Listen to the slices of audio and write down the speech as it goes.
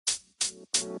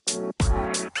All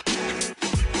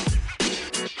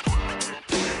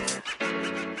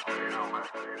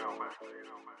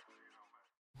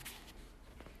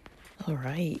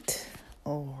right.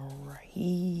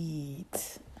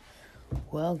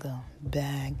 Welcome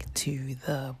back to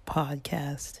the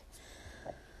podcast.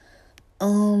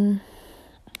 I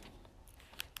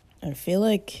feel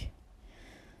like,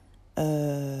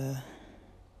 I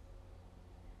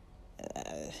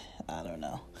don't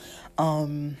know.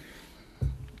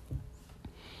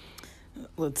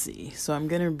 Let's see. So I'm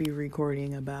going to be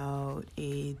recording about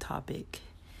a topic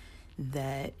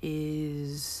that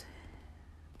is,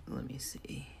 let me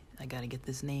see. I got to get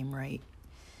this name right.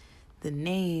 The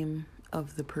name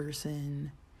of the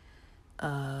person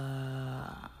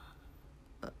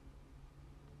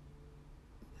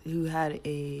who had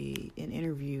an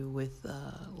interview with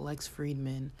Lex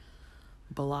Fridman,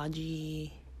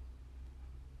 Balaji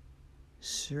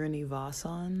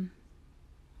Srinivasan.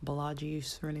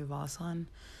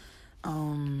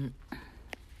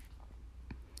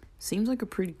 Seems like a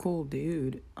pretty cool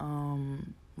dude.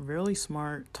 Really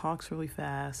smart, talks really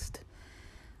fast.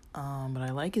 But I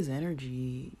like his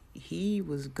energy. He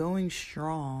was going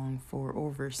strong for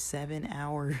over 7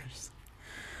 hours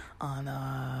on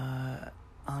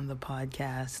the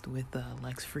podcast with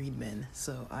Lex Fridman.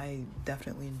 So I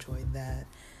definitely enjoyed that.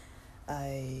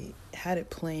 I had it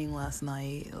playing last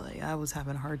night. Like, I was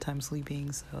having a hard time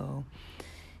sleeping, so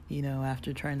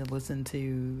after trying to listen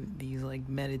to these like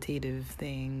meditative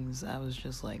things, I was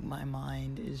just like, my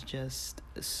mind is just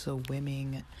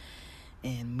swimming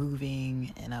and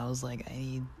moving, and I was like, I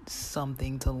need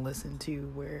something to listen to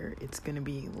where it's going to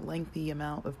be a lengthy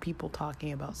amount of people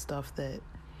talking about stuff that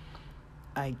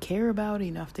I care about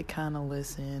enough to kind of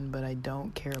listen, but I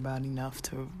don't care about enough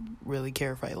to really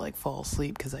care if I like fall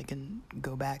asleep, because I can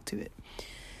go back to it.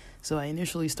 So I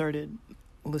initially started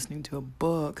listening to a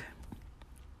book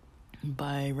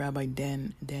by Rabbi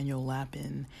Daniel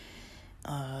Lapin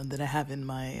that I have in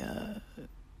my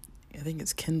I think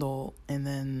it's Kindle, and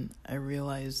then I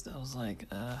realized, I was like,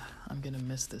 I'm gonna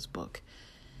miss this book.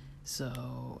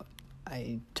 So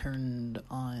I turned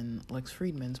on Lex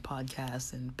Fridman's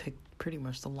podcast and picked pretty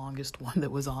much the longest one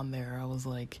that was on there. I was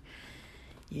like,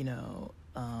 and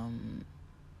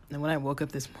when I woke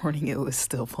up this morning, it was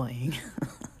still playing.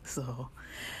 So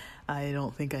I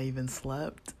don't think I even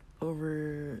slept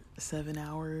over 7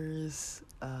 hours,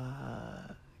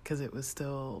 because it was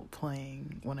still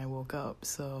playing when I woke up.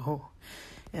 So,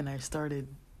 and I started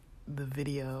the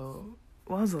video,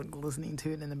 well, I was like listening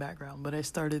to it in the background, but I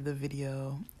started the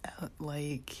video at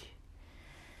like,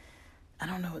 I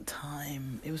don't know what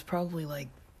time, it was probably like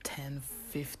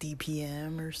 10:50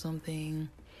 p.m. or something,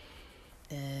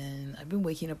 and I've been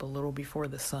waking up a little before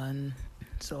the sun,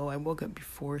 so I woke up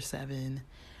before 7.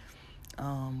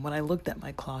 When I looked at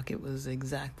my clock, it was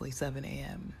exactly 7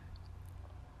 a.m.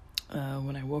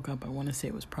 When I woke up, I want to say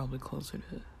it was probably closer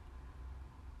to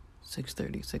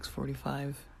 6:30,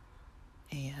 6:45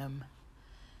 a.m.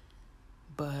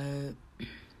 But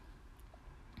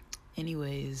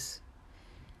anyways,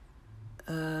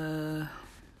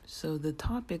 so the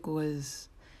topic was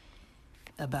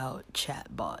about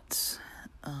chatbots.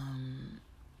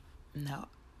 Now,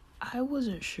 I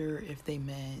wasn't sure if they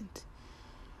meant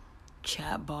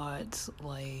chatbots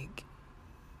like,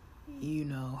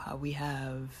 how we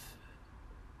have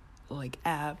like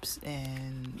apps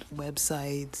and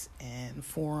websites and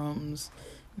forums.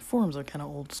 Forums are kind of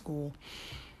old school,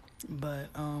 but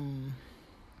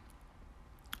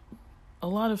a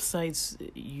lot of sites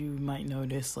you might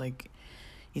notice, like,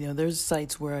 there's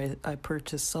sites where I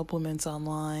purchase supplements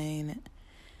online.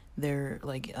 They're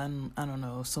like, I don't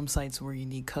know, some sites where you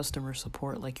need customer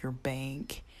support, like your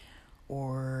bank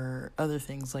or other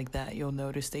things like that. You'll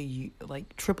notice they,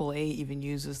 like, AAA even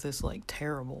uses this like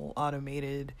terrible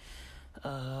automated,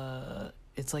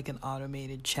 it's like an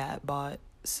automated chat bot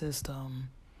system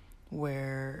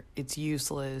where it's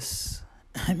useless.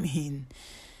 I mean,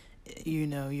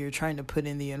 you're trying to put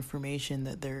in the information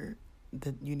that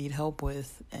you need help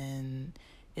with, and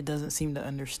it doesn't seem to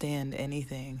understand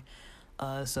anything.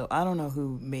 So I don't know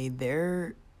who made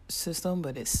their system,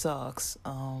 but it sucks.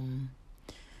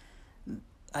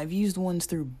 I've used ones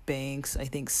through banks, I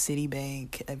think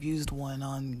Citibank. I've used one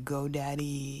on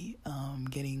GoDaddy,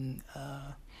 getting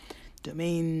a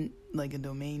domain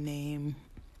name,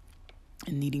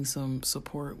 and needing some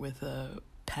support with a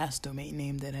past domain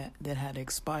name that had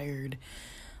expired.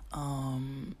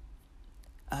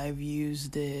 I've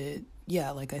used it,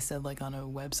 like I said, like on a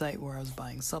website where I was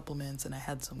buying supplements and I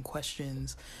had some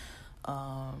questions.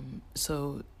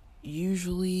 So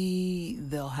usually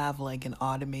they'll have like an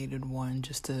automated one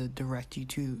just to direct you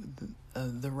to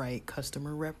the right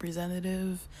customer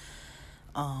representative.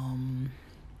 And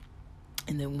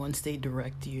then once they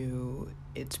direct you,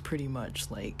 it's pretty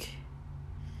much like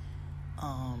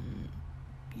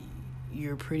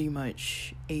you're pretty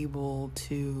much able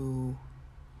to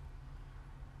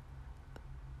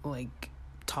like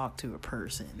talk to a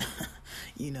person,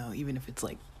 even if it's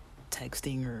like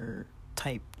texting or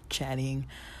type chatting.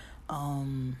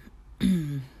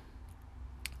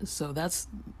 So that's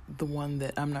the one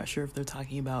that I'm not sure if they're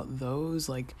talking about those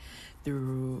like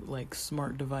through like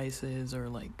smart devices or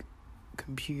like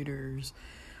computers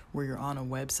where you're on a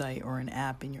website or an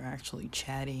app and you're actually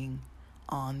chatting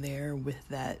on there with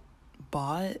that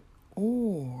bot,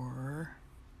 or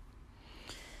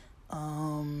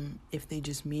if they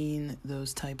just mean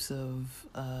those types of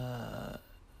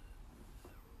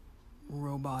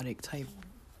robotic type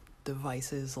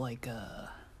devices like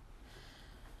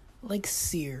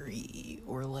Siri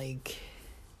or like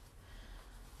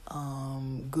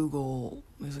Google,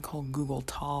 is it called Google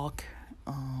Talk?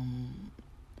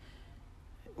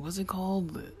 What's it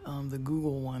called? The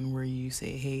Google one where you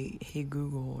say hey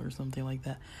Google or something like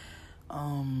that.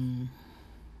 And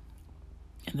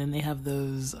then they have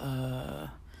those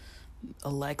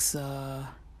Alexa,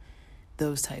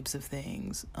 those types of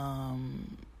things.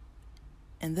 And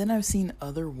then I've seen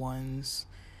other ones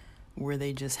where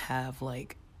they just have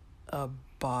like a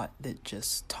bot that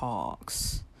just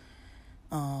talks.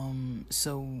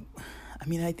 So, I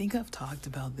mean, I think I've talked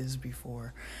about this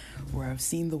before, where I've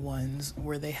seen the ones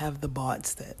where they have the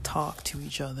bots that talk to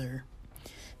each other.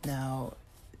 Now,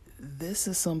 this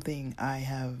is something I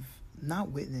have not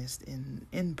witnessed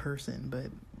in person, but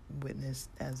witnessed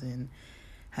as in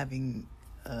having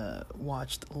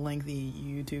watched lengthy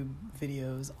YouTube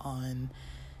videos on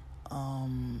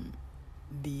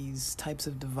these types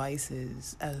of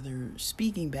devices as they're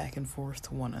speaking back and forth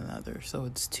to one another. So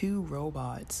it's two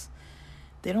robots.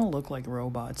 They don't look like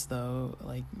robots though,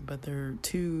 but they're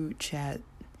two chat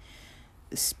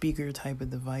speaker type of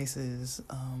devices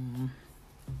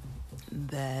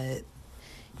that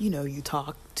you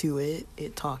talk to it,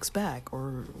 it talks back,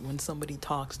 or when somebody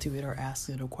talks to it or asks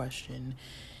it a question,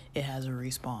 it has a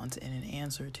response and an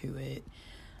answer to it.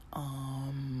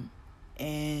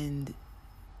 And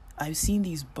I've seen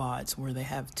these bots where they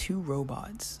have two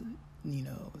robots,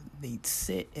 they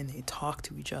sit and they talk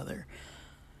to each other.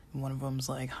 One of them's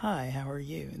like, hi, how are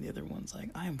you? And the other one's like,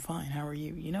 I'm fine, how are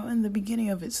you? And the beginning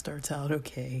of it starts out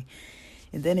okay.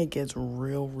 And then it gets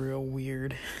real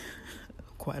weird.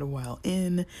 Quite a while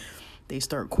in, they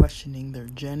start questioning their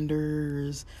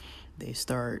genders. They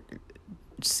start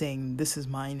saying, this is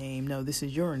my name, no, this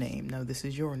is your name, no, this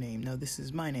is your name, no, this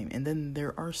is my name. And then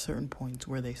there are certain points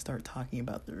where they start talking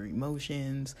about their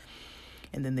emotions,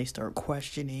 and then they start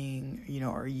questioning,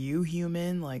 are you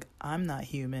human? Like, I'm not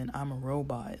human, I'm a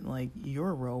robot. Like, you're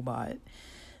a robot,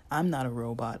 I'm not a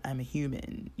robot, I'm a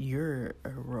human, you're a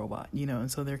robot,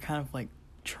 and so they're kind of like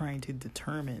trying to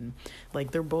determine, like,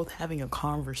 they're both having a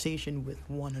conversation with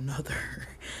one another.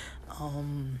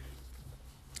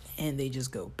 And they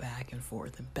just go back and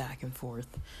forth and back and forth.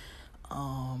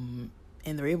 And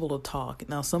they're able to talk.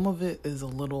 Now, some of it is a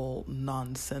little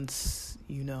nonsense,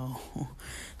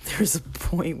 There's a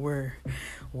point where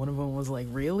one of them was like,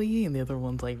 really? And the other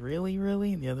one's like, really?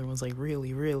 And the other one's like,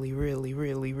 really?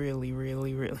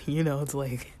 It's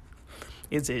like,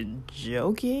 is it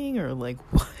joking or like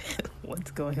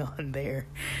what's going on there?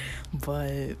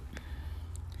 But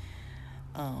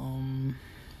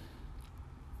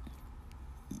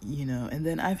and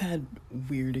then I've had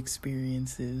weird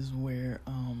experiences where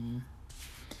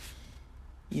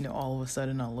all of a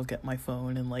sudden I'll look at my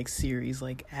phone and like Siri's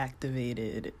like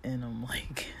activated, and I'm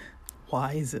like,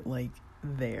 why is it like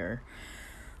there?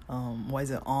 Why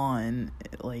is it on?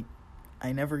 Like,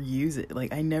 I never use it.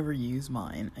 Like, I never use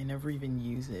mine. I never even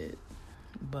use it.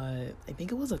 But I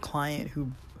think it was a client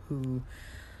who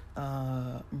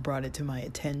brought it to my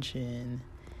attention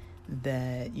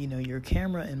that, your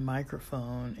camera and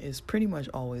microphone is pretty much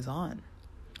always on.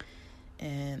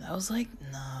 And I was like,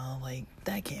 no, like,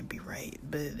 that can't be right.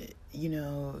 But, he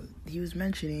was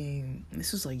mentioning,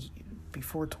 this was like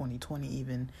before 2020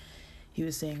 even, he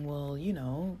was saying, well,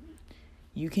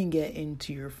 you can get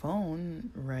into your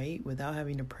phone, right, without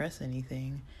having to press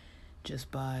anything, just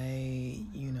by,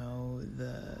 you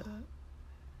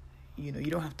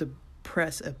don't have to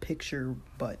press a picture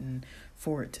button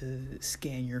for it to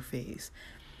scan your face.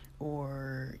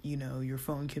 Or, your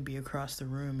phone could be across the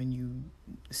room and you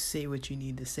say what you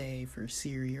need to say for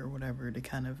Siri or whatever to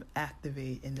kind of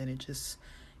activate, and then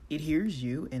it hears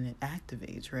you and it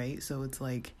activates, right? So it's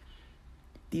like,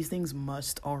 these things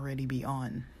must already be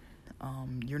on.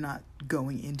 You're not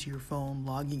going into your phone,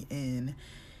 logging in,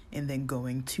 and then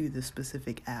going to the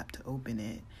specific app to open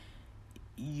it.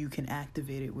 You can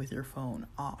activate it with your phone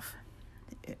off,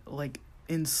 like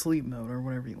in sleep mode or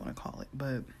whatever you want to call it.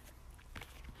 But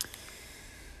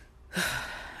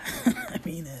I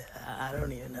mean, I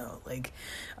don't even know. Like,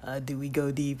 do we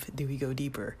go deep? Do we go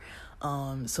deeper?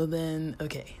 So then,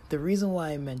 okay, the reason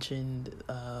why I mentioned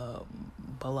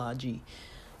Balaji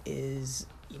is,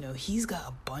 he's got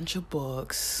a bunch of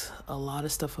books, a lot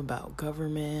of stuff about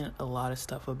government, a lot of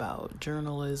stuff about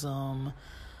journalism.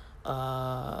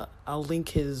 I'll link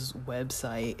his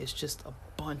website. It's just a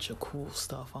bunch of cool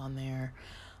stuff on there.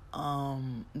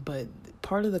 But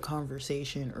part of the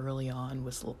conversation early on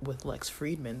was with Lex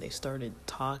Fridman. They started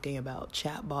talking about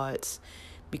chatbots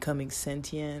becoming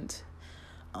sentient,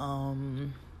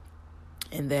 and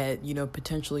that,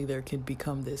 potentially there could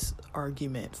become this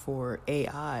argument for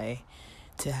AI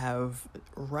to have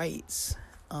rights.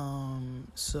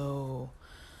 So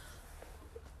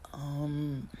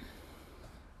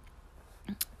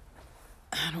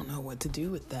I don't know what to do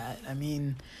with that. I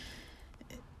mean,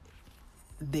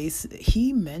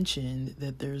 he mentioned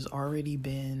that there's already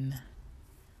been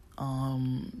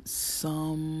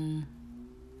some,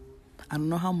 I don't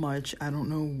know how much, I don't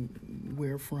know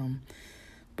where from,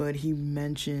 but he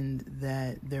mentioned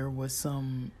that there was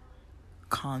some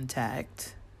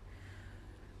contact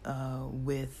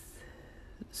with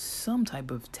some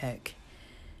type of tech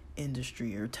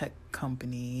industry or tech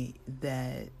company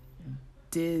that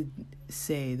did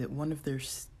say that one of their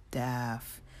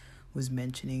staff was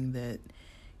mentioning that,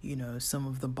 some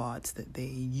of the bots that they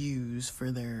use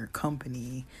for their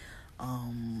company,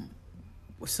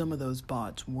 some of those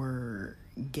bots were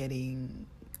getting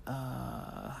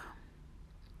a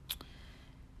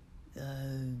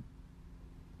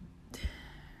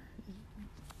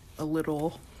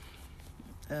little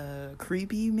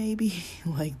creepy, maybe.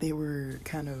 Like, they were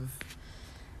kind of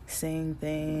saying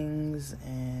things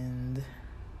and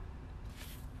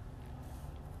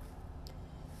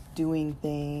doing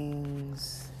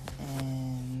things,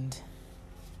 and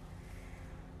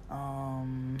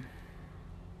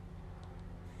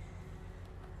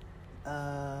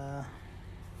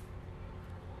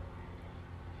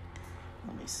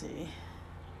let me see.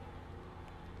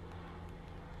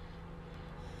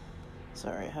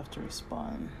 Sorry, I have to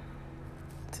respond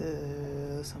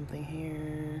to something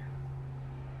here.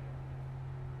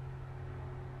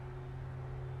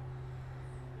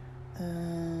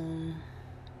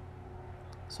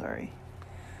 Sorry.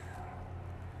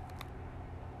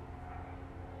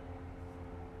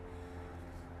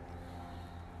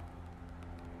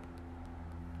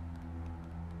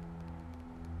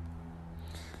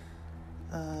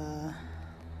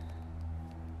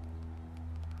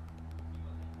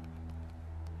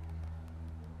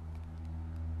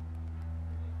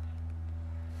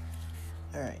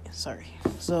 All right, sorry.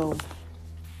 So,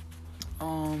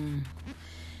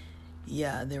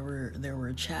 yeah, there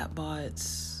were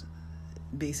chatbots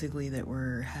basically that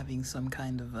were having some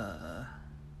kind of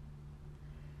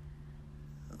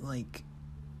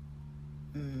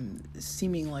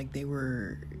seeming like they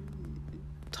were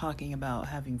talking about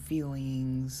having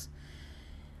feelings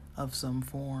of some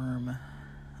form,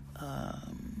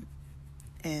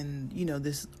 and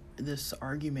this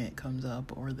argument comes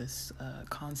up, or this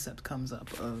concept comes up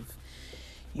of,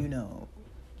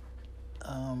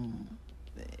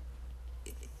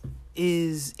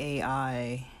 is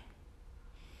AI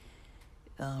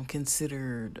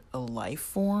considered a life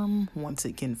form once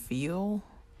it can feel,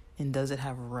 and does it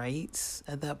have rights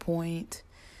at that point?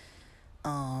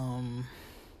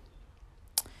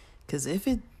 Because if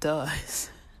it does,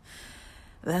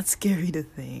 that's scary to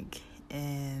think.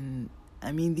 And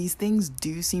I mean, these things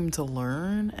do seem to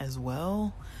learn as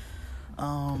well.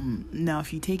 Now,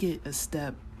 if you take it a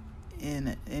step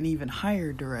in an even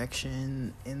higher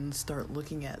direction and start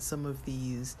looking at some of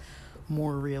these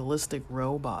more realistic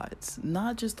robots,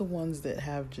 not just the ones that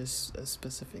have just a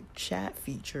specific chat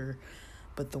feature,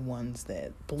 but the ones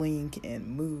that blink and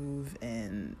move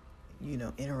and,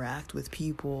 interact with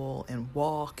people and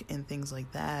walk and things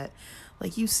like that.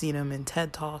 Like, you've seen them in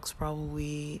TED Talks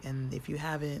probably, and if you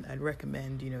haven't, I'd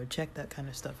recommend, check that kind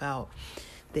of stuff out.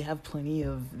 They have plenty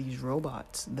of these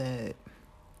robots that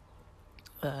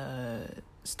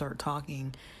start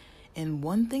talking. And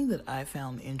one thing that I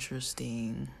found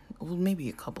interesting, well, maybe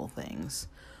a couple things.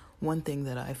 One thing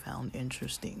that I found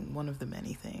interesting, one of the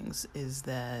many things, is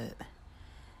that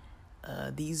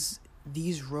these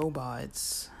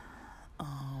robots,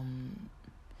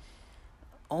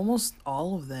 almost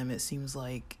all of them, it seems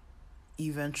like,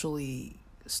 eventually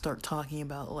start talking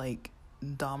about like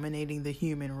dominating the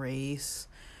human race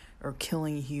or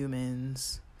killing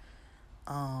humans,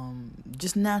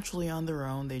 just naturally on their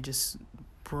own, they just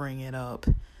bring it up,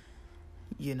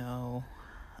 you know,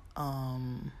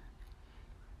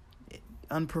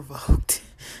 unprovoked.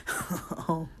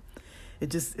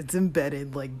 It's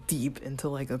embedded like deep into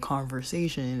like a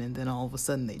conversation, and then all of a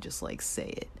sudden they just like say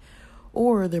it.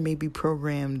 Or they may be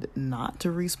programmed not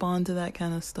to respond to that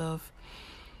kind of stuff.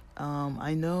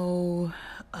 I know,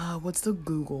 what's the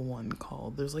Google one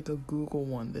called? There's like a Google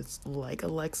one that's like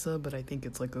Alexa, but I think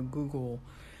it's like a Google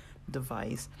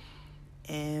device.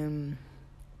 And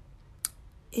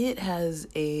it has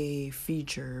a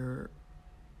feature,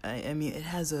 I mean, it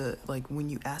has a, like, when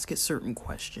you ask it certain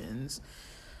questions,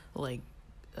 like,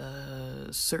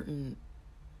 certain,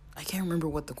 I can't remember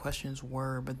what the questions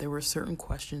were, but there were certain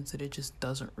questions that it just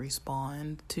doesn't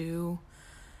respond to.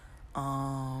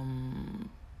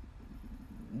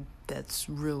 That's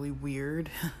really weird.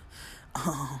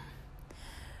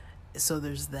 So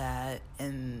there's that,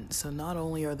 and so not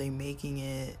only are they making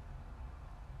it,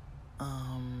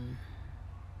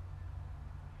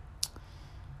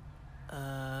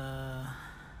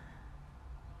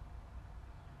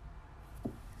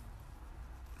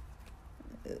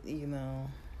 you know,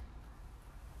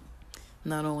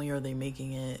 not only are they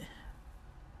making it,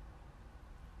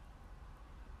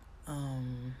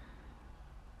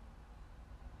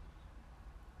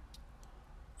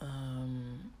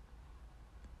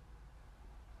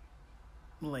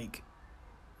 like,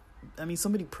 I mean,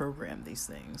 somebody programmed these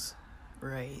things,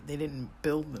 right? They didn't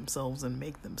build themselves and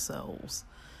make themselves.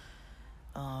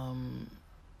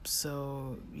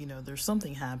 So, you know, there's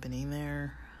something happening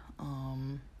there.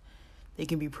 They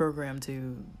can be programmed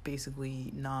to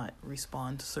basically not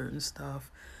respond to certain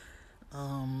stuff.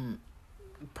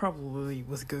 Probably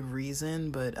with good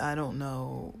reason, but I don't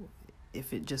know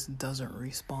if it just doesn't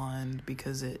respond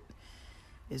because it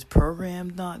is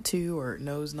programmed not to, or it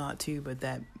knows not to, but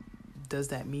does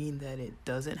that mean that it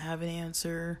doesn't have an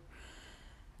answer,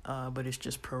 but it's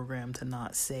just programmed to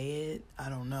not say it? I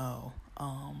don't know.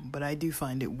 But I do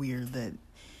find it weird that,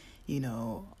 you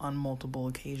know, on multiple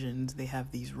occasions they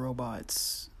have these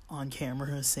robots on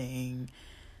camera saying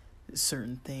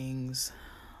certain things.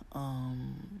 Now,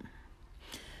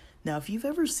 if you've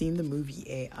ever seen the movie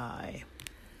AI,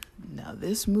 now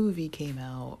this movie came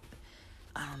out,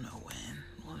 I don't know when.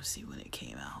 Let's see when it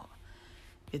came out.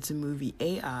 It's a movie,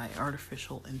 AI,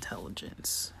 Artificial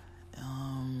Intelligence.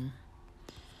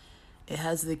 It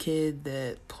has the kid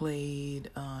that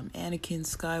played Anakin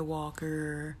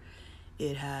Skywalker.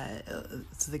 It had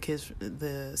it's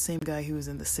the same guy who was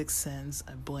in The Sixth Sense.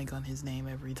 I blank on his name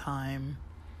every time.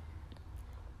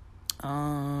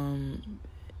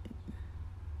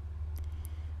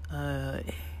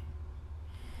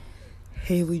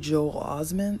 Haley Joel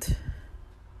Osment.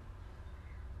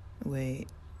 Haley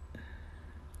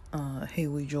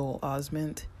Joel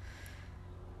Osment.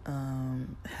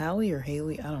 Hallie or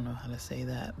Haley, I don't know how to say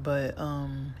that, but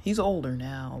he's older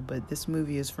now, but this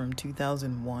movie is from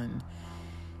 2001.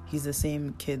 He's the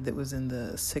same kid that was in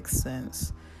The Sixth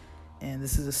Sense, and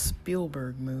this is a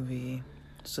Spielberg movie,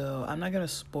 so I'm not gonna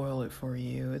spoil it for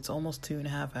you. It's almost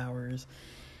 2.5 hours,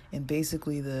 and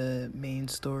basically the main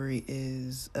story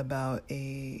is about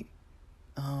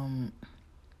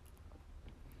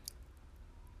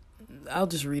I'll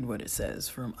just read what it says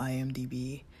from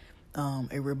IMDb.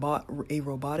 A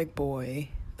robotic boy,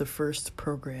 the first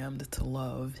programmed to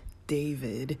love,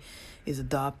 David, is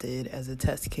adopted as a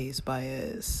test case by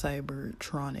a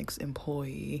Cybertronics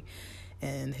employee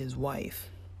and his wife.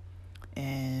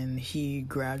 And he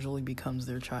gradually becomes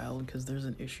their child because there's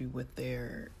an issue with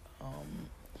their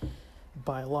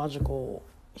biological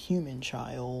human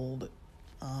child.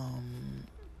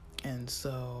 And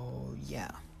so,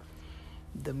 yeah,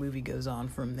 the movie goes on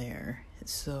from there.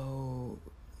 So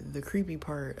the creepy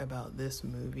part about this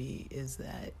movie is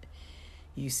that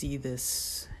you see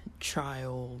this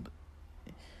child.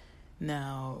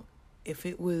 Now, if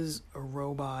it was a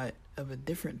robot of a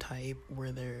different type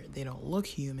where they don't look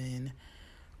human,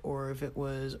 or if it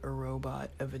was a robot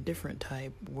of a different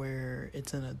type where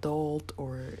it's an adult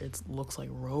or it looks like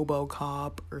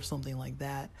RoboCop or something like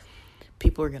that,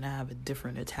 people are going to have a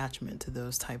different attachment to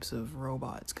those types of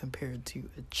robots compared to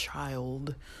a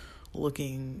child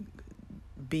looking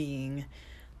being.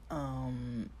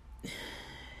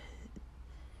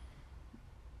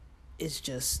 It's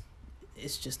just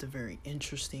a very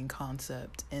interesting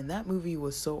concept, and that movie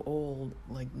was so old,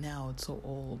 like now it's so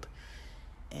old,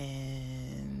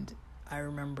 and I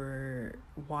remember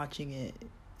watching it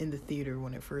in the theater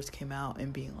when it first came out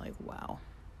and being like, wow,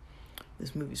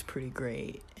 this movie's pretty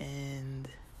great. And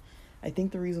I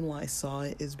think the reason why I saw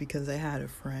it is because I had a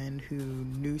friend who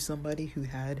knew somebody who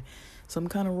had some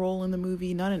kind of role in the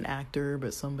movie. Not an actor,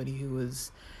 but somebody who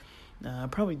was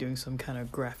probably doing some kind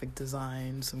of graphic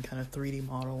design, some kind of 3D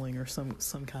modeling, or some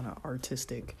kind of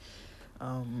artistic,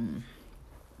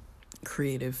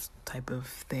 creative type of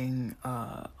thing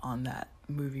on that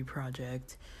movie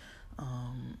project.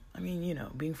 I mean, you know,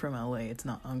 being from LA, it's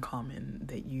not uncommon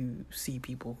that you see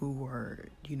people who are,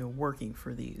 you know, working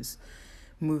for these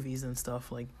movies and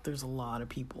stuff. Like, there's a lot of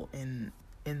people in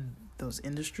those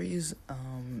industries,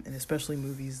 and especially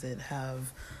movies that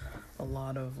have a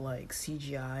lot of like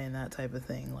CGI and that type of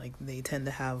thing. Like, they tend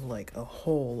to have like a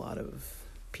whole lot of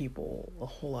people, a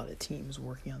whole lot of teams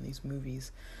working on these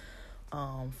movies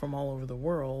from all over the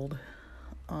world.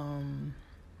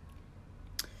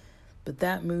 But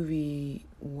that movie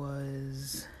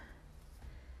was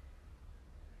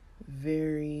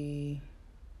very,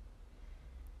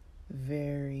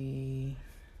 very,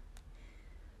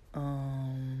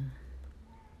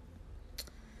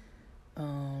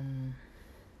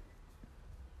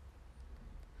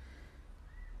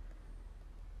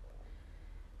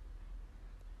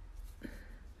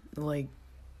 like,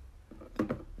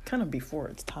 kind of before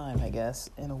its time, I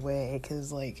guess, in a way,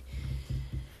 because, like,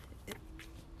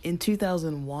 in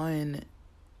 2001,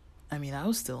 I mean, I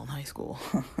was still in high school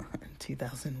in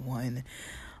 2001.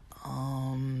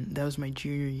 That was my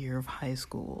junior year of high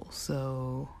school.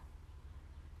 So,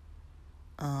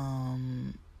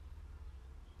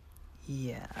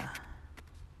 yeah.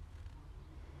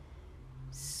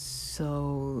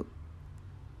 So,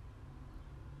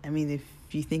 I mean, if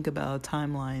you think about a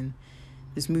timeline,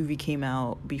 this movie came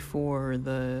out before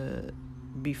the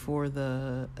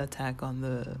attack on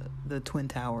the Twin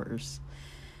Towers,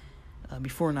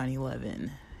 before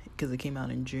 9/11, because it came out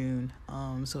in June.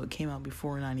 So it came out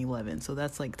before 9/11. So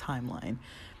that's like timeline.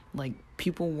 Like,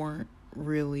 people weren't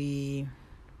really,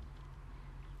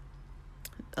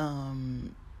 I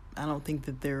don't think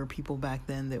that there were people back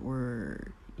then that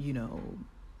were, you know,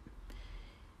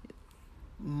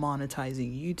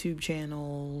 monetizing YouTube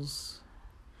channels.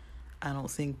 I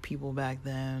don't think people back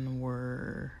then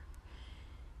were,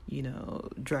 you know,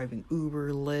 driving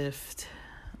Uber, Lyft.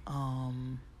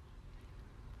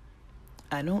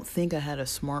 I don't think I had a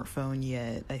smartphone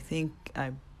yet. I think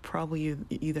I probably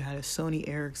either had a Sony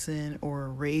Ericsson or a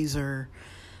Razor.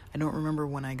 I don't remember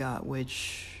when I got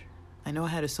which. I know I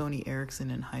had a Sony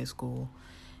Ericsson in high school,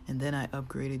 and then I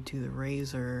upgraded to the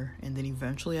Razor, and then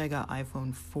eventually I got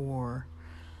iPhone 4.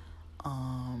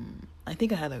 I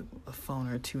think I had a phone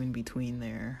or two in between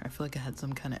there. I feel like I had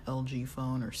some kind of LG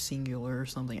phone or Singular or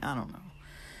something. I don't know.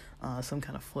 Some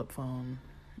kind of flip phone.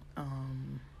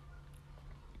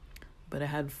 But I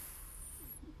had,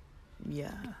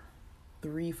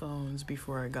 3 phones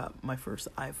before I got my first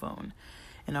iPhone.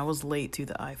 And I was late to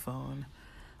the iPhone.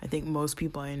 I think most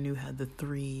people I knew had the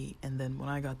 3, and then when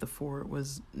I got the 4, it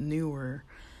was newer.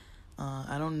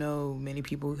 I don't know many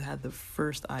people who had the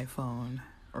first iPhone,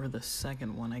 or the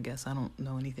second one, I guess. I don't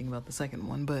know anything about the second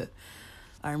one, but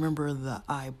I remember the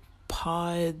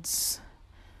iPods,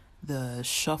 the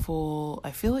Shuffle.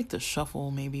 I feel like the Shuffle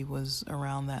maybe was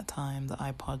around that time, the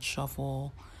iPod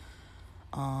Shuffle,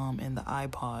 and the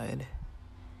iPod.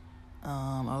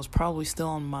 I was probably still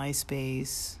on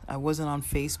MySpace. I wasn't on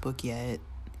Facebook yet,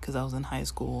 because I was in high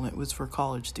school, and it was for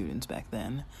college students back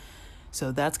then.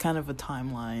 So that's kind of a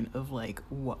timeline of, like,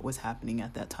 what was happening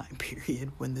at that time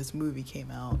period when this movie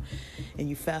came out. And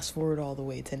you fast forward all the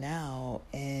way to now,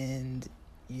 and,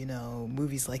 you know,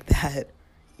 movies like that,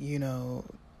 you know,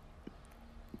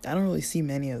 I don't really see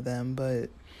many of them, but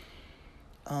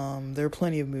there are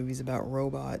plenty of movies about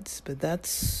robots, but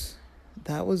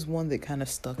that was one that kind of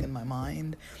stuck in my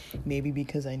mind, maybe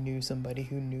because I knew somebody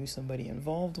who knew somebody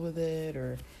involved with it,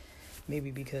 or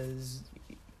maybe because,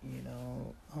 you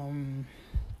know,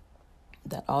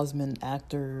 that Osmond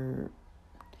actor,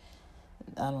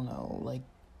 I don't know, like,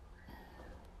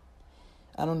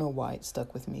 I don't know why it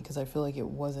stuck with me, because I feel like it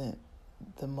wasn't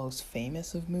the most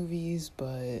famous of movies,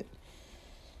 but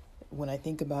when I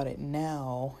think about it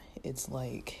now, it's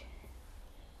like,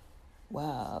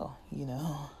 wow, you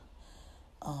know.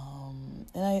 And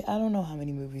I don't know how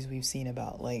many movies we've seen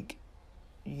about, like,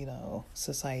 you know,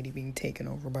 society being taken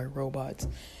over by robots,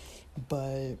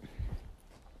 but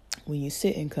when you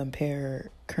sit and compare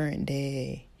current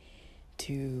day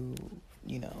to,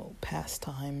 you know, past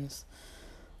times,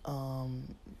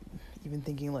 even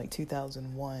thinking like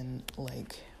 2001,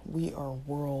 like, we are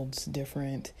worlds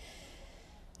different.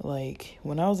 Like,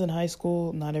 when I was in high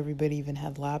school, not everybody even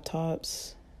had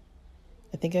laptops.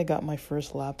 I think I got my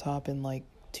first laptop in like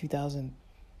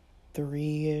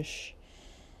 2003-ish.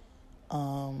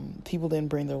 People didn't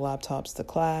bring their laptops to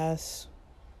class.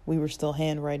 We were still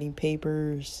handwriting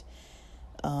papers.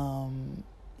 I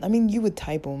mean, you would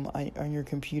type them on your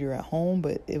computer at home,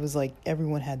 but it was like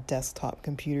everyone had desktop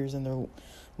computers in their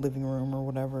living room or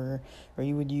whatever, or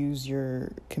you would use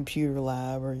your computer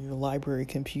lab or your library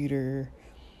computer.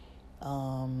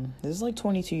 This is like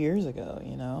 22 years ago,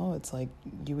 it's like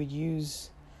you would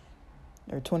use,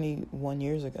 or 21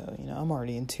 years ago, I'm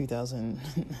already in 2000.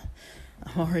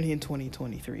 I'm already in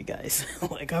 2023, guys.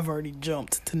 Like, I've already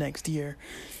jumped to next year.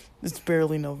 It's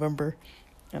barely November,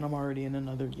 and I'm already in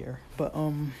another year. But,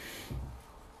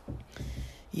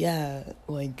 yeah,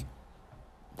 like,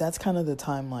 that's kind of the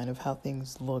timeline of how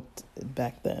things looked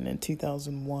back then in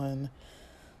 2001.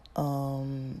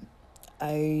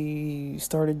 I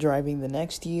started driving the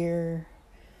next year.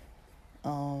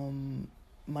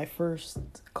 My first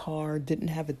car didn't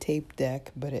have a tape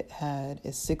deck, but it had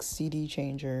a 6 CD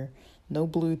changer, no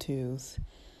Bluetooth.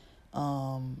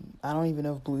 I don't even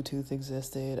know if Bluetooth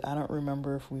existed. I don't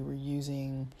remember if we were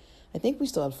using, I think we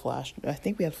still had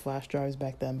we had flash drives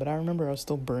back then, but I remember I was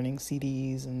still burning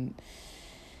CDs and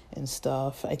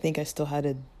stuff. I think I still had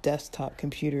a desktop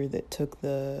computer that took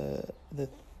the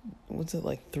what's it,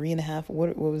 like 3.5,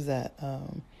 what was that,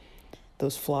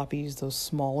 those floppies, those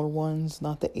smaller ones,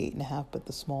 not the 8.5, but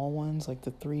the small ones, like the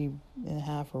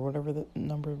 3.5 or whatever the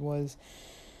number was,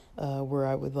 where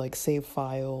I would like save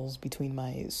files between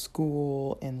my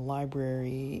school and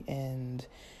library and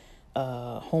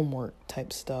homework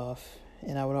type stuff.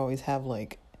 And I would always have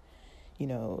like,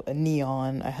 a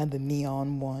neon. I had the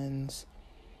neon ones.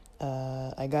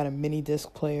 I got a mini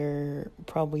disc player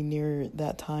probably near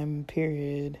that time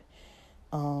period.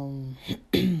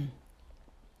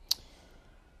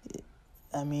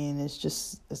 I mean,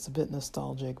 it's a bit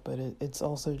nostalgic, but it's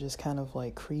also just kind of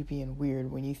like creepy and weird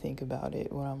when you think about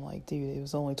it, when I'm like, dude, it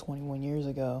was only 21 years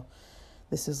ago.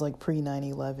 This is like pre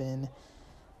 9/11.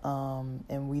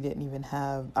 And we didn't even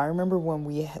have, I remember when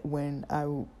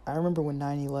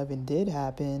 9/11 did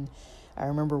happen. I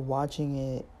remember watching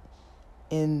it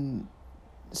in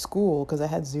school because I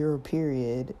had zero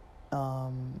period.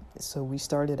 So we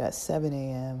started at 7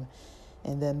 a.m.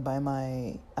 And then by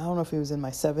I don't know if it was in my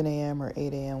 7 a.m. or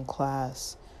 8 a.m.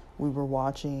 class, we were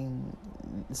watching,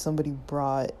 somebody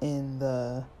brought in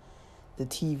the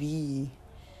TV,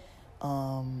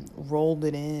 rolled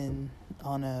it in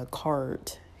on a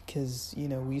cart, because,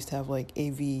 we used to have like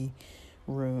AV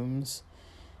rooms,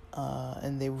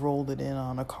 and they rolled it in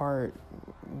on a cart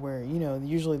where,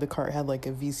 usually the cart had like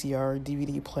a VCR,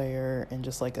 DVD player, and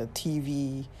just like a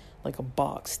TV, like a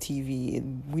box TV.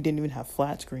 We didn't even have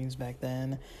flat screens back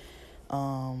then.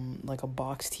 Like a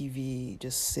box TV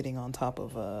just sitting on top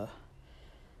of a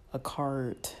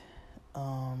cart.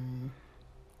 And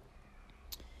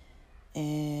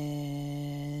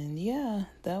yeah,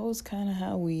 that was kind of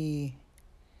how we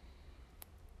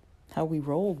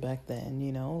rolled back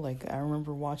then, like I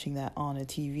remember watching that on a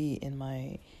TV in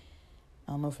my, I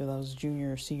don't know if that was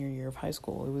junior or senior year of high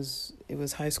school. It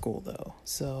was high school though.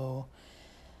 So,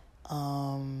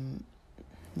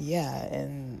 yeah.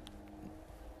 And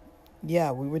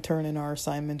yeah, we would turn in our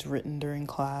assignments written during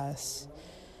class.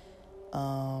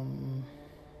 No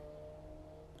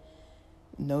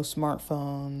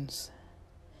smartphones.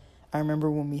 I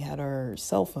remember when we had our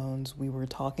cell phones, we were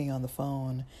talking on the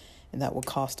phone, and that would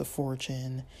cost a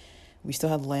fortune. We still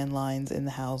had landlines in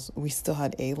the house. We still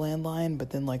had a landline,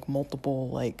 but then like multiple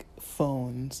like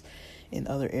phones in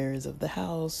other areas of the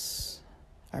house.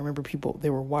 I remember they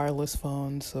were wireless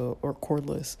phones, or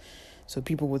cordless. So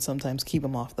people would sometimes keep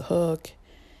them off the hook,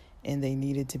 and they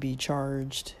needed to be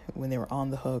charged when they were on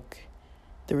the hook.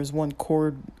 There was one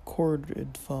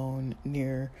corded phone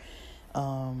near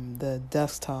the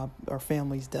desktop, our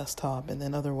family's desktop, and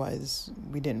then otherwise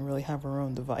we didn't really have our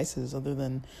own devices other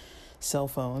than cell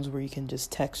phones where you can just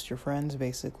text your friends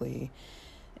basically.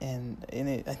 And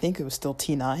I think it was still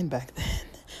T9 back then.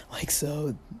 Like,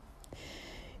 so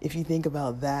if you think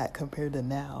about that compared to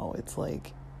now, it's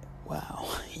like, wow,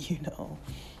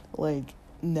 like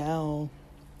now,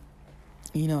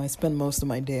 I spend most of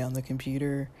my day on the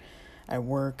computer. I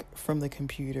work from the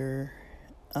computer.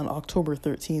 On October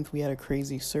 13th, we had a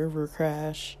crazy server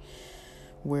crash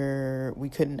where we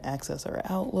couldn't access our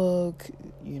Outlook.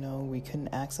 We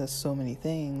couldn't access so many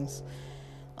things.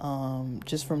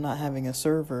 Just from not having a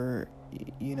server,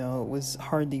 it was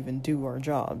hard to even do our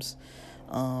jobs.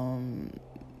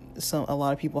 A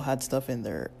lot of people had stuff in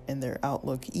their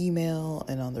Outlook email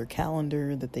and on their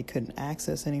calendar that they couldn't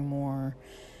access anymore.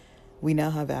 We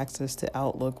now have access to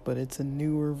Outlook, but it's a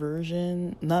newer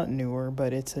version. Not newer,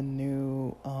 but it's a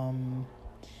new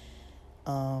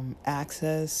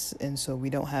access, and so we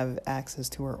don't have access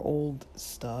to our old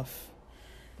stuff.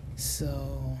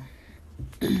 So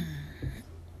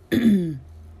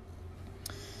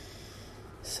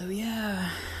so yeah,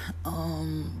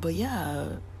 but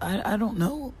yeah, I don't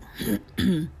know.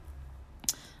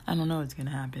 I don't know what's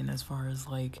gonna happen as far as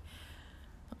like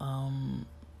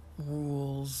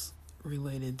rules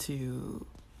related to,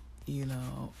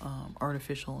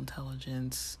 artificial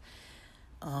intelligence.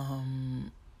 I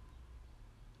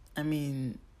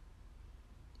mean,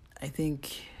 I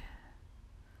think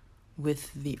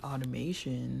with the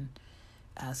automation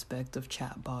aspect of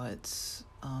chatbots,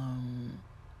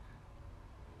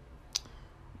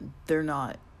 they're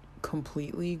not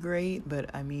completely great,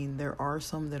 but I mean, there are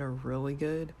some that are really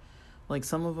good. Like,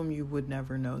 some of them you would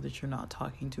never know that you're not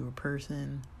talking to a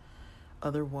person.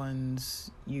 Other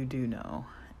ones you do know.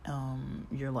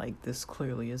 You're like, this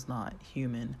clearly is not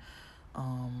human.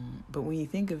 But when you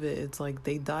think of it, it's like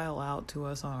they dial out to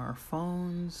us on our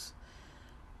phones.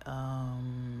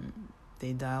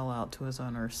 They dial out to us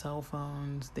on our cell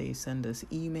phones. They send us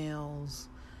emails.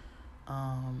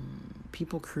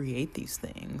 People create these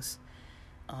things.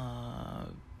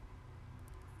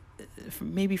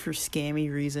 Maybe for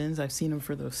scammy reasons. I've seen them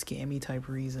for those scammy type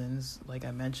reasons, like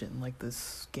I mentioned, like the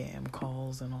scam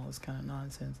calls and all this kind of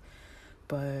nonsense.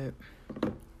 But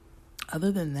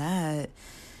other than that,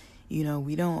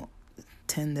 we don't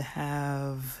tend to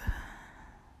have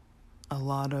a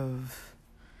lot of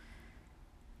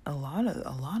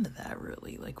that,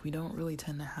 really. Like, we don't really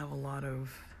tend to have a lot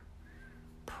of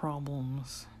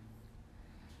problems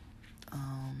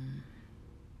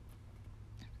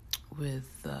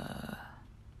with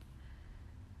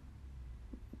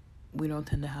we don't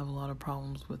tend to have a lot of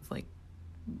problems with like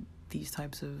these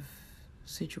types of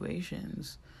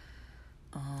situations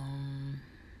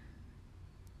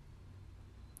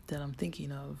that I'm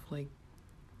thinking of. Like,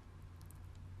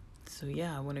 so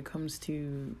yeah, when it comes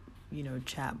to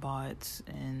chatbots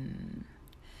and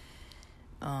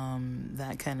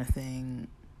that kind of thing,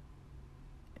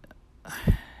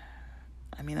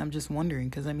 I mean, I'm just wondering,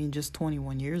 because I mean, just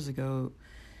 21 years ago,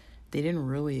 they didn't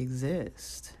really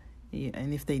exist. Yeah,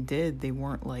 and if they did, they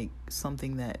weren't like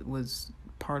something that was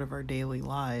part of our daily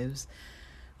lives.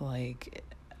 Like,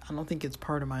 I don't think it's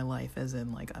part of my life as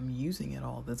in like I'm using it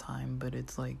all the time, but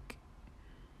it's like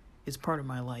it's part of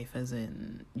my life as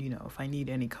in, if I need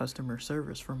any customer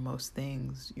service for most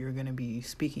things, you're going to be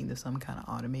speaking to some kind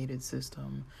of automated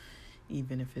system,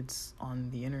 even if it's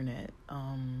on the internet.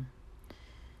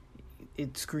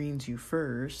 It screens you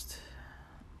first,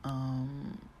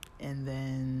 and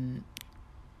then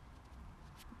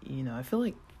I feel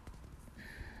like,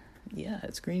 yeah,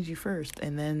 it screens you first,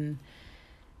 and then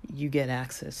you get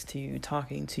access to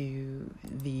talking to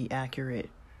the accurate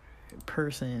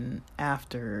person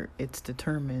after it's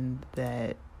determined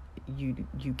that you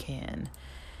can.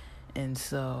 And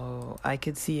so I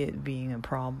could see it being a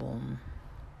problem.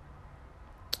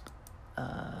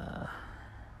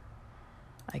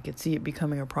 I could see it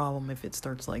becoming a problem if it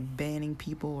starts like banning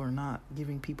people or not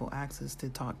giving people access to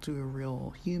talk to a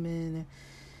real human.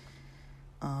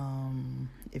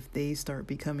 If they start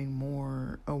becoming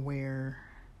more aware,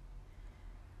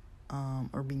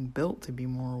 or being built to be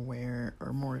more aware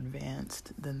or more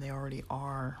advanced than they already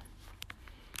are.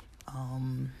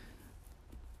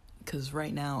 Because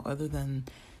right now, other than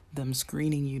them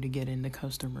screening you to get into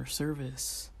customer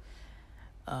service,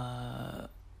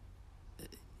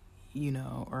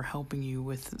 or helping you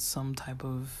with some type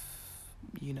of,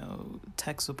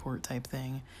 tech support type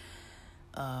thing,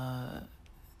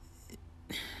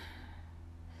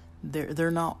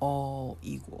 they're not all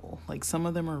equal. Like, some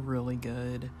of them are really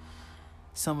good.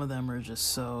 Some of them are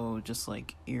just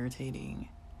like irritating.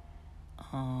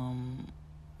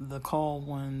 The call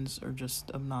ones are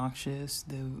just obnoxious.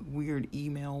 The weird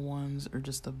email ones are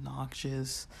just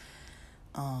obnoxious.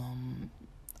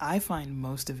 I find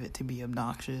most of it to be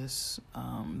obnoxious.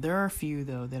 There are a few,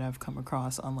 though, that I've come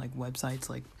across on like websites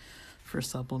like for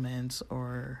supplements,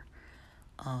 or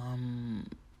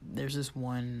there's this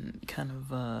one kind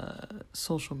of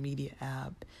social media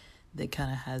app that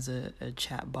kind of has a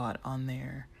chat bot on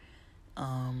there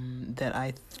that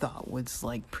I thought was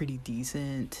like pretty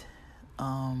decent.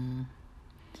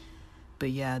 But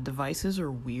yeah, devices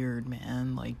are weird,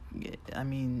 man. Like, I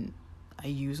mean, I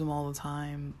use them all the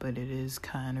time, but it is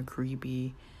kind of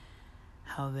creepy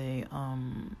how they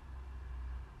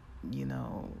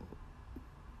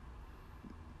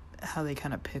how they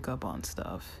kind of pick up on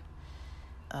stuff.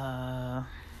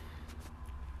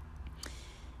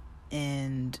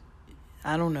 And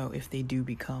I don't know if they do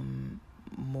become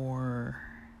more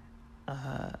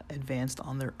advanced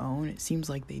on their own. It seems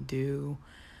like they do.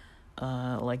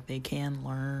 Like they can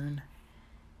learn.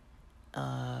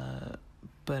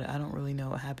 But I don't really know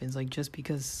what happens. Like, just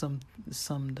because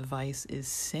some device is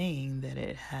saying that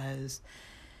it has,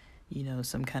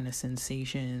 some kind of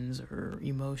sensations or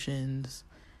emotions,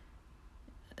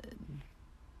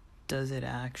 does it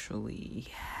actually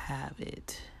have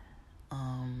it?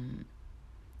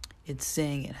 It's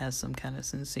saying it has some kind of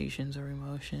sensations or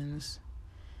emotions.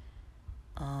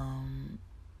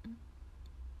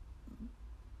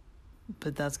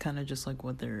 But that's kind of just like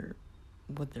what they're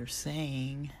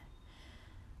saying.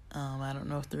 I don't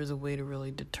know if there's a way to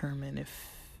really determine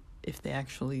if they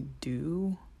actually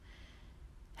do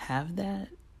have that.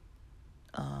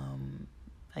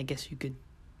 I guess you could,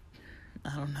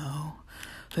 I don't know,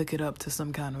 hook it up to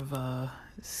some kind of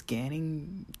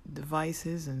scanning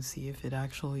devices and see if it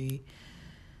actually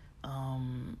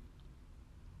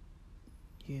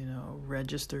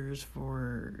registers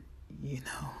for,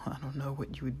 I don't know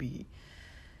what you would be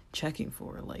checking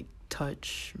for, like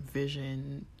touch,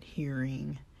 vision,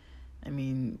 hearing. I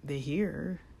mean, they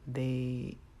hear,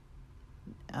 I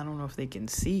don't know if they can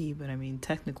see, but I mean,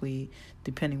 technically,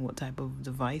 depending what type of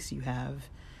device you have,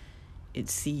 it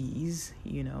sees,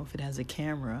 if it has a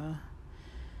camera.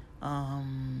 I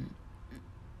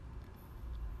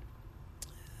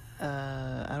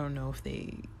don't know if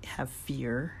they have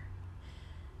fear.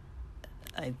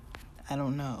 I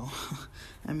don't know.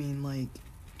 I mean, like,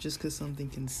 just because something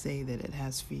can say that it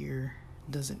has fear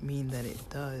doesn't mean that it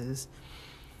does.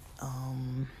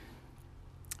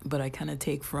 But I kind of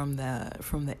take from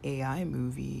the AI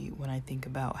movie when I think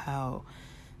about how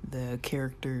the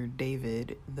character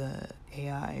David, the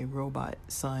AI robot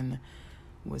son,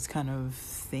 was kind of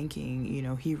thinking,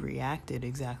 he reacted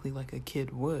exactly like a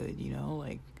kid would,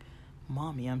 like,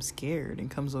 "Mommy, I'm scared," and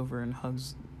comes over and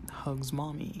hugs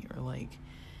mommy, or like,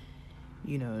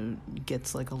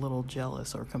 gets like a little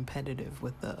jealous or competitive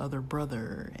with the other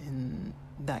brother and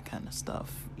that kind of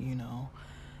stuff,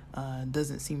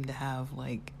 doesn't seem to have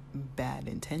like bad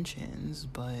intentions,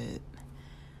 but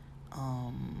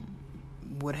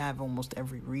would have almost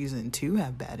every reason to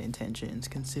have bad intentions,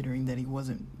 considering that he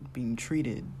wasn't being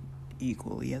treated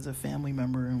equally as a family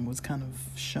member and was kind of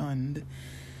shunned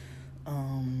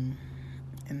and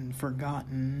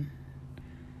forgotten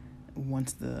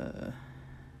once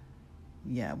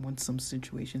some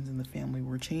situations in the family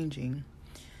were changing.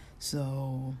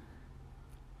 So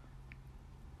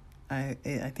I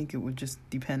think it would just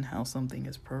depend how something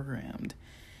is programmed.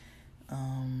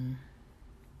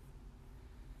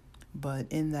 But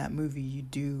in that movie, you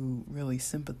do really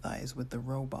sympathize with the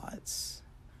robots,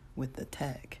 with the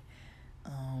tech.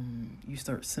 You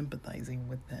start sympathizing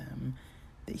with them,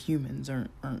 that humans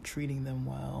aren't treating them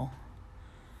well.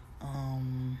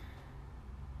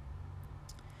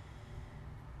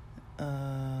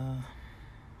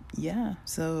 Yeah,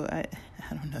 so I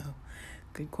don't know.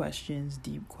 Good questions,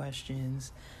 deep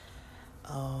questions.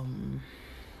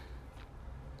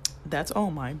 That's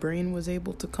all my brain was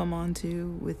able to come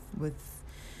onto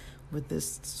with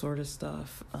this sort of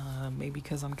stuff. Maybe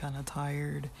because I'm kind of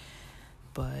tired,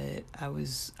 but I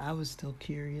was still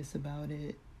curious about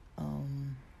it.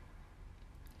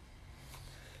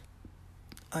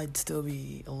 I'd still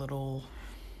be a little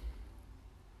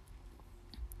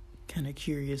kind of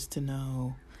curious to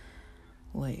know,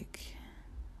 like,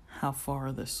 how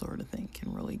far this sort of thing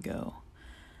can really go.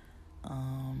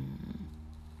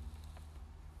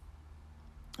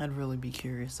 I'd really be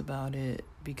curious about it,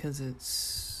 because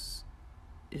it's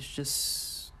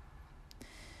just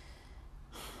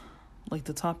like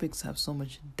the topics have so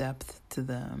much depth to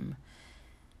them,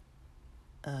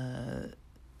 but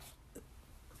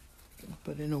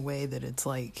in a way that it's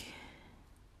like,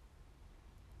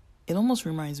 it almost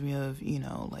reminds me of,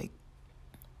 like,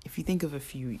 if you think of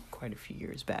quite a few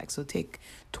years back, so take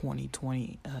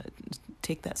 2020,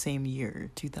 take that same year,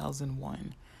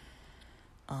 2001,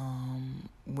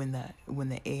 when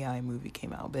the AI movie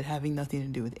came out, but having nothing to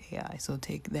do with AI. So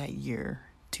take that year,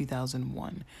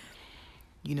 2001.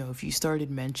 If you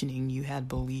started mentioning you had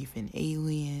belief in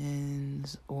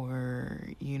aliens or,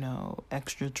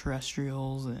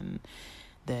 extraterrestrials, and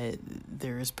that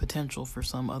there is potential for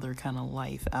some other kind of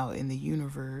life out in the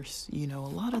universe, a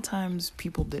lot of times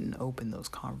people didn't open those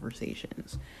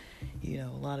conversations. A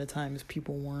lot of times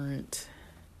people weren't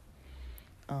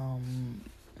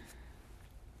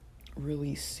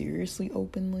really seriously,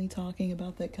 openly talking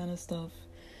about that kind of stuff.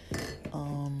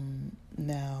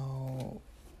 Now,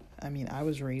 I mean, I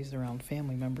was raised around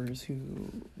family members who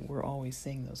were always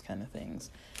saying those kind of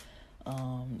things.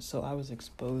 So I was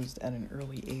exposed at an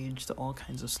early age to all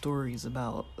kinds of stories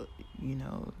about,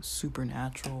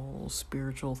 supernatural,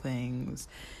 spiritual things,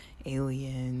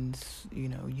 aliens,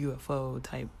 UFO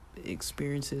type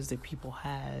experiences that people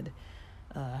had.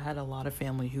 I had a lot of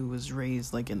family who was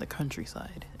raised like in the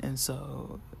countryside, and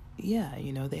so yeah,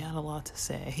 they had a lot to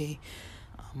say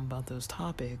about those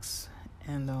topics,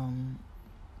 and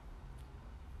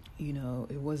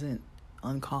it wasn't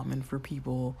uncommon for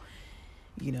people,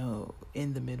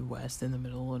 in the Midwest, in the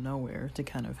middle of nowhere, to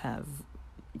kind of have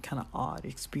kind of odd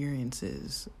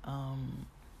experiences.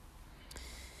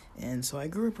 And so I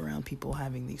grew up around people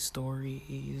having these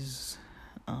stories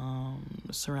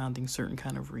surrounding certain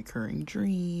kind of recurring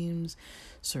dreams,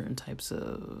 certain types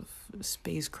of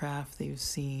spacecraft they've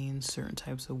seen, certain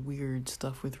types of weird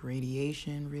stuff with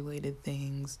radiation related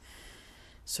things,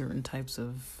 certain types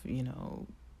of,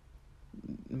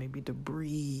 maybe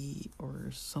debris or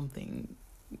something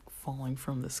falling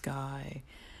from the sky.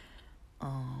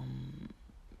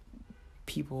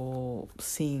 People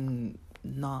seeing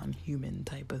non-human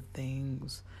type of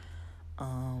things,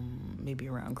 maybe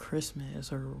around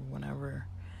Christmas or whenever.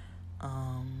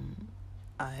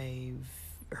 I've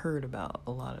heard about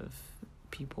a lot of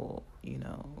people,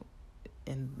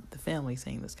 in the family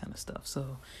saying this kind of stuff.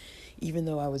 So even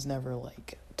though I was never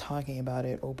like talking about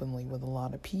it openly with a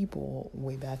lot of people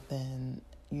way back then,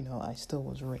 I still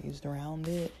was raised around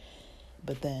it.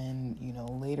 But then,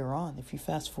 later on, if you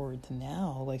fast forward to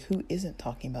now, like, who isn't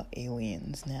talking about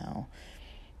aliens now?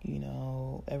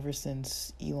 Ever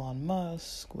since Elon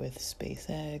Musk with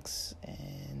SpaceX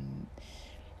and,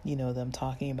 them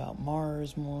talking about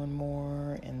Mars more and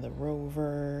more, and the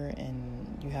rover,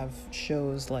 and you have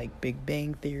shows like Big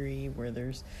Bang Theory where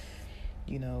there's,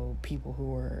 people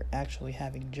who are actually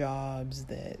having jobs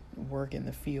that work in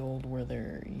the field where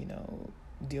they're,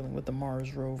 dealing with the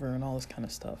Mars rover and all this kind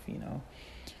of stuff,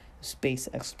 space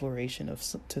exploration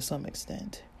to some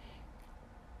extent.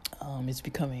 It's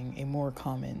becoming a more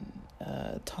common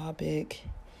topic,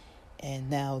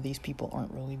 and now these people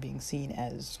aren't really being seen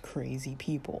as crazy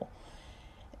people.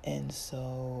 And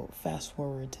so fast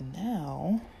forward to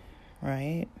now,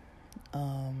 right?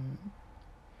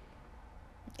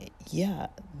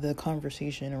 The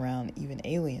conversation around even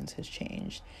aliens has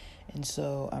changed. And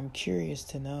so I'm curious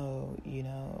to know,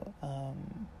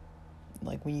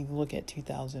 like when you look at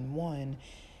 2001,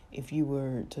 if you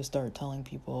were to start telling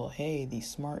people, hey, these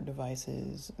smart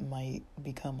devices might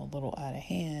become a little out of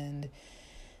hand,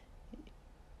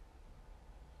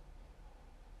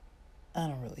 I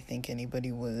don't really think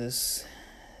anybody was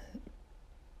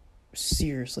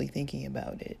seriously thinking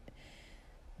about it.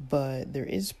 But there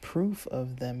is proof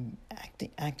of them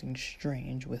acting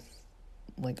strange with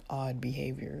like odd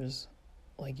behaviors.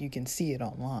 Like you can see it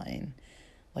online.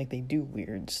 Like they do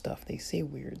weird stuff. They say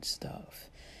weird stuff.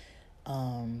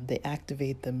 They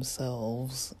activate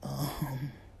themselves.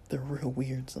 They're real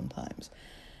weird sometimes.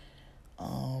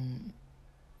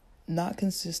 Not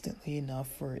consistently enough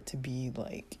for it to be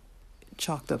like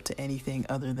chalked up to anything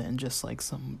other than just like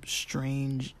some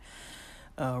strange,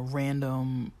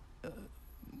 random,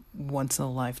 once in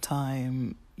a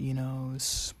lifetime,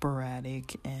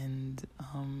 sporadic and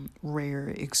rare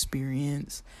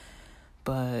experience.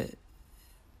 But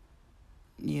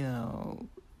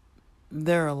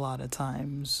there are a lot of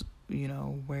times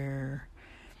where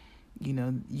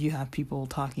you have people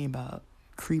talking about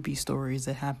creepy stories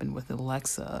that happen with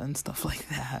Alexa and stuff like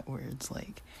that, where it's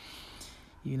like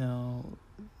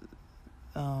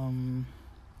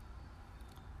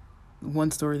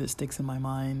one story that sticks in my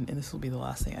mind, and this will be the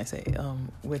last thing I say,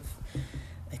 with,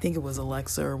 I think it was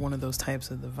Alexa or one of those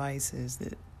types of devices,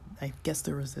 that I guess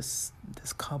there was this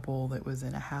couple that was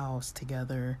in a house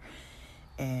together,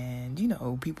 and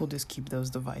people just keep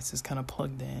those devices kind of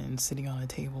plugged in, sitting on a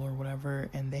table or whatever,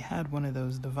 and they had one of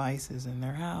those devices in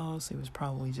their house. It was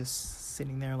probably just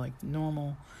sitting there like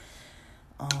normal,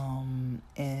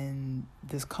 and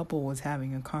this couple was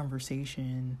having a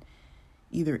conversation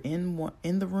either in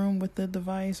the room with the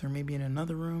device or maybe in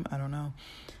another room, I don't know,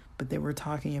 but they were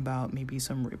talking about maybe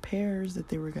some repairs that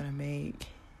they were going to make.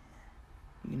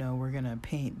 We're going to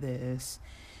paint this,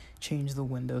 change the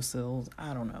windowsills,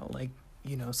 I don't know, like,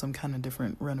 some kind of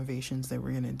different renovations they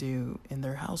were going to do in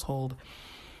their household.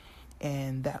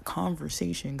 And that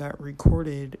conversation got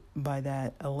recorded by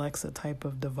that Alexa type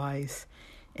of device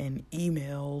and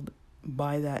emailed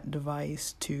by that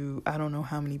device to I don't know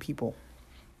how many people.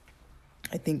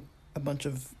 I think a bunch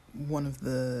of one of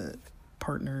the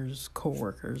partner's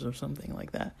coworkers or something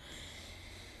like that.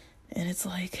 And it's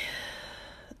like,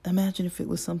 imagine if it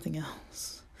was something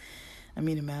else. I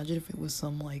mean, imagine if it was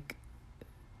some like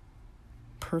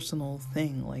personal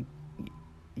thing, like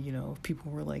if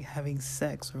people were like having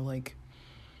sex or like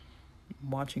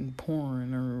watching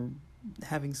porn or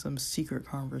having some secret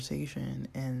conversation,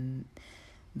 and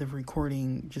the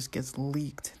recording just gets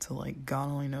leaked to, like, God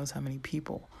only knows how many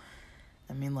people.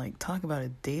 I mean, like, talk about a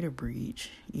data breach,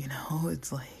 you know?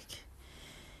 It's like,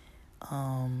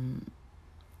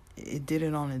 it did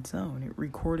it on its own. It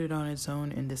recorded on its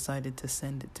own and decided to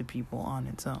send it to people on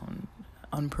its own,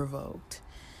 unprovoked.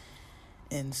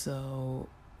 And so,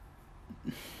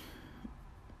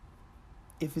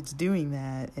 if it's doing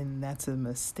that and that's a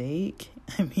mistake,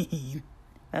 I mean,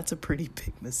 that's a pretty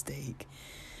big mistake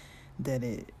that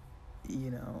it,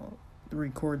 you know,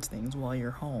 records things while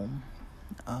you're home.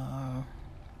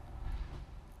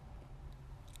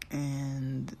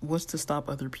 And what's to stop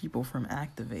other people from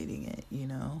activating it, you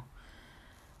know?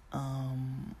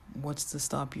 What's to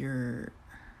stop your,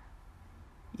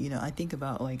 you know, I think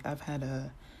about, like, I've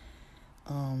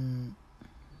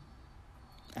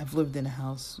lived in a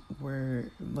house where,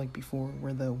 like, before,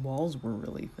 where the walls were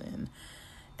really thin,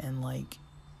 and, like,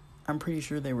 I'm pretty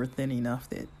sure they were thin enough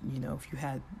that, you know, if you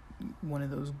had one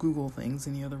of those Google things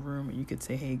in the other room, and you could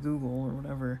say, hey, Google, or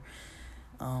whatever,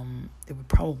 it would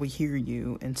probably hear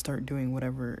you and start doing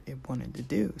whatever it wanted to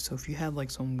do. So if you had, like,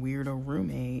 some weirdo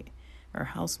roommate or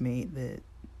housemate that,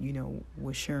 you know,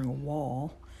 was sharing a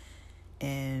wall,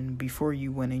 and before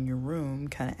you went in your room,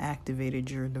 kind of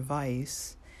activated your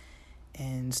device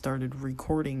and started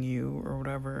recording you or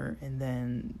whatever, and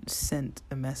then sent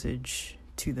a message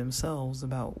to themselves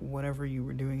about whatever you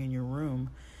were doing in your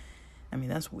room, I mean,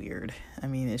 that's weird. I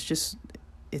mean, it's just,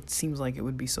 it seems like it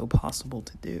would be so possible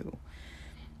to do.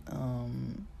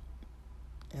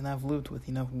 And I've lived with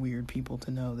enough weird people to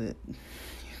know that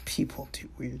people do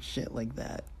weird shit like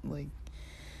that. Like,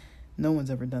 no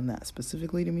one's ever done that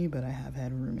specifically to me, but I have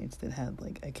had roommates that had,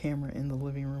 like, a camera in the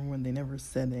living room when they never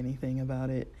said anything about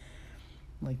it.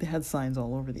 Like, they had signs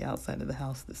all over the outside of the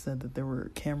house that said that there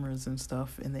were cameras and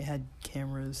stuff, and they had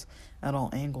cameras at all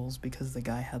angles because the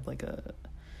guy had, like, a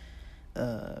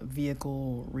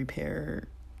vehicle repair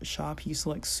shop. He used to,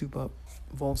 like, soup up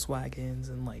Volkswagens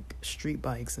and, like, street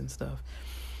bikes and stuff.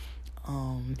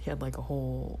 He had, like, a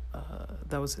whole,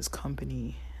 that was his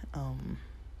company.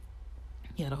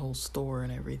 He had a whole store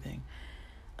and everything.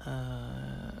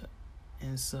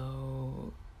 And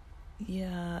so,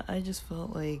 yeah, I just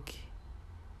felt like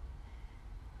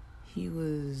he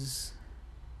was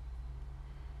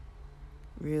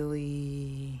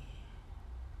really,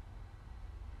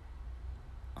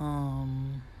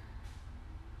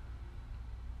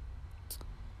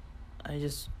 I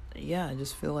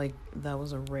just feel like that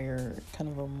was a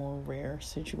more rare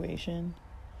situation.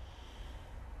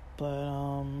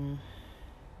 But,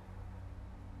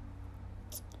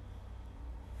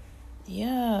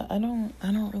 yeah, I don't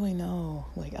really know,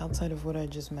 like, outside of what I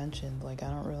just mentioned, like, I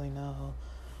don't really know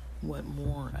what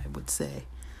more I would say.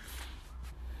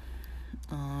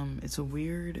 It's a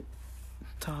weird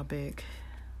topic.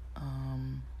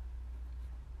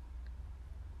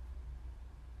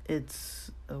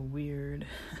 It's a weird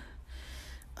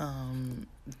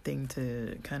thing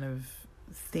to kind of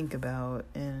think about,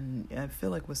 and I feel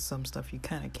like with some stuff you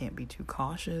kind of can't be too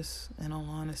cautious, in all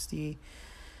honesty.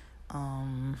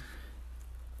 I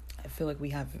feel like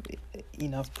we have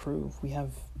enough proof. We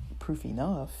have proof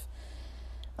enough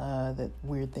that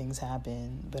weird things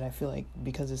happen, but I feel like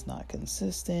because it's not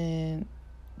consistent,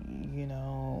 you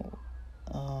know,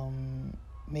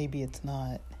 maybe it's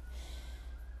not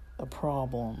a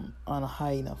problem on a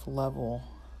high enough level.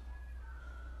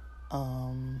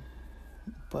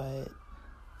 But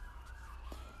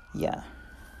yeah.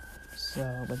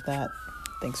 So with that,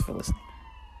 thanks for listening.